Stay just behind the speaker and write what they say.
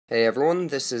Hey everyone,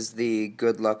 this is the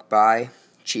Good Luck Buy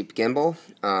cheap gimbal.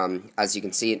 As you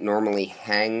can see, it normally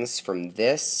hangs from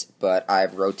this, but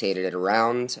I've rotated it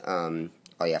around.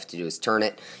 All you have to do is turn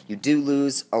it. You do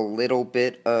lose a little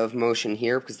bit of motion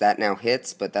here because that now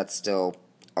hits, but that's still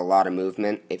a lot of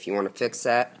movement. If you want to fix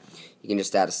that, you can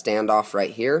just add a standoff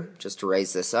right here just to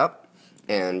raise this up,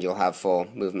 and you'll have full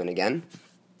movement again.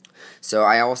 So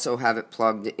I also have it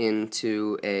plugged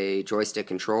into a joystick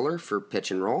controller for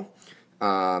pitch and roll.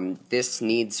 This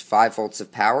needs 5 volts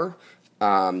of power,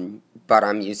 but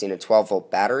I'm using a 12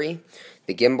 volt battery.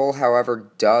 The gimbal,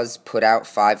 however, does put out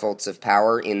 5 volts of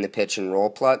power in the pitch and roll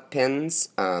plug pins,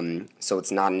 so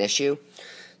it's not an issue.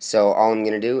 So all I'm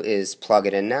going to do is plug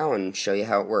it in now and show you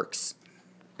how it works.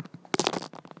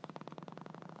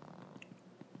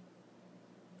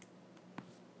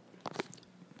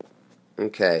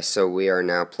 Okay, so we are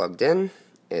now plugged in.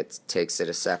 It takes it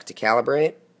a sec to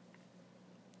calibrate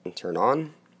and turn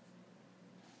on.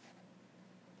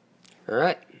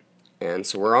 Alright, and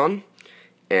so we're on,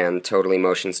 and totally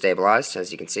motion stabilized,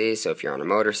 as you can see. So if you're on a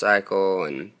motorcycle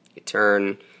and you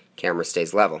turn, camera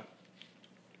stays level.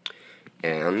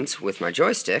 And with my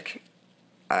joystick,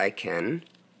 I can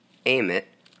aim it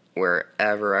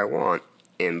wherever I want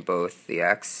in both the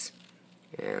X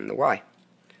and the Y,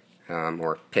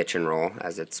 or pitch and roll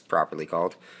as it's properly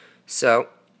called. So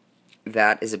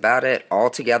that is about it. All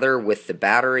together with the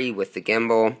battery, with the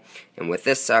gimbal, and with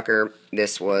this sucker,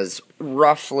 this was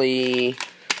roughly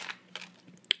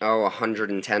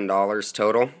 $110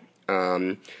 total.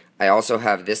 I also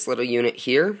have this little unit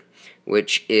here,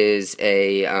 which is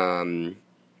a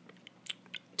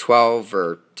 12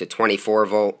 or to 24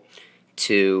 volt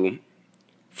to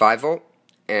 5 volt.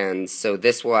 And so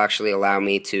this will actually allow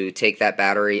me to take that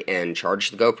battery and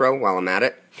charge the GoPro while I'm at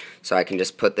it. So I can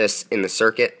just put this in the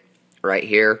circuit right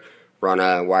here, run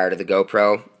a wire to the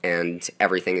GoPro, and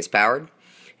everything is powered.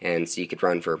 And so you could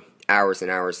run for hours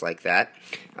and hours like that.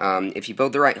 If you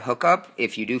build the right hookup,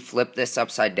 if you do flip this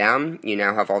upside down, you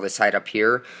now have all this height up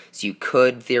here. So you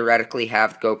could theoretically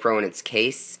have the GoPro in its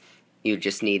case. You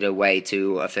just need a way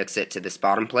to affix it to this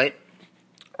bottom plate.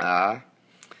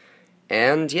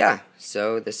 And yeah,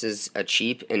 so this is a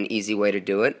cheap and easy way to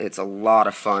do it. It's a lot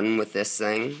of fun with this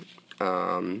thing.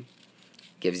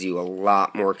 Gives you a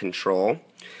lot more control.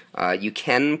 You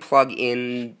can plug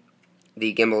in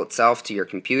the gimbal itself to your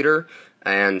computer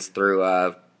and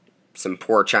through some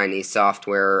poor Chinese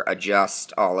software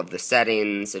adjust all of the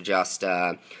settings, adjust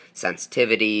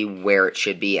sensitivity, where it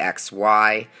should be X,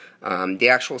 Y. The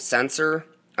actual sensor,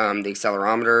 the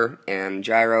accelerometer and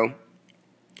gyro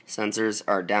sensors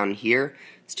are down here.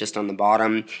 It's just on the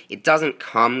bottom. It doesn't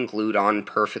come glued on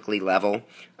perfectly level,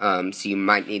 so you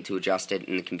might need to adjust it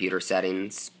in the computer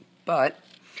settings, but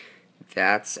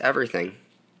that's everything.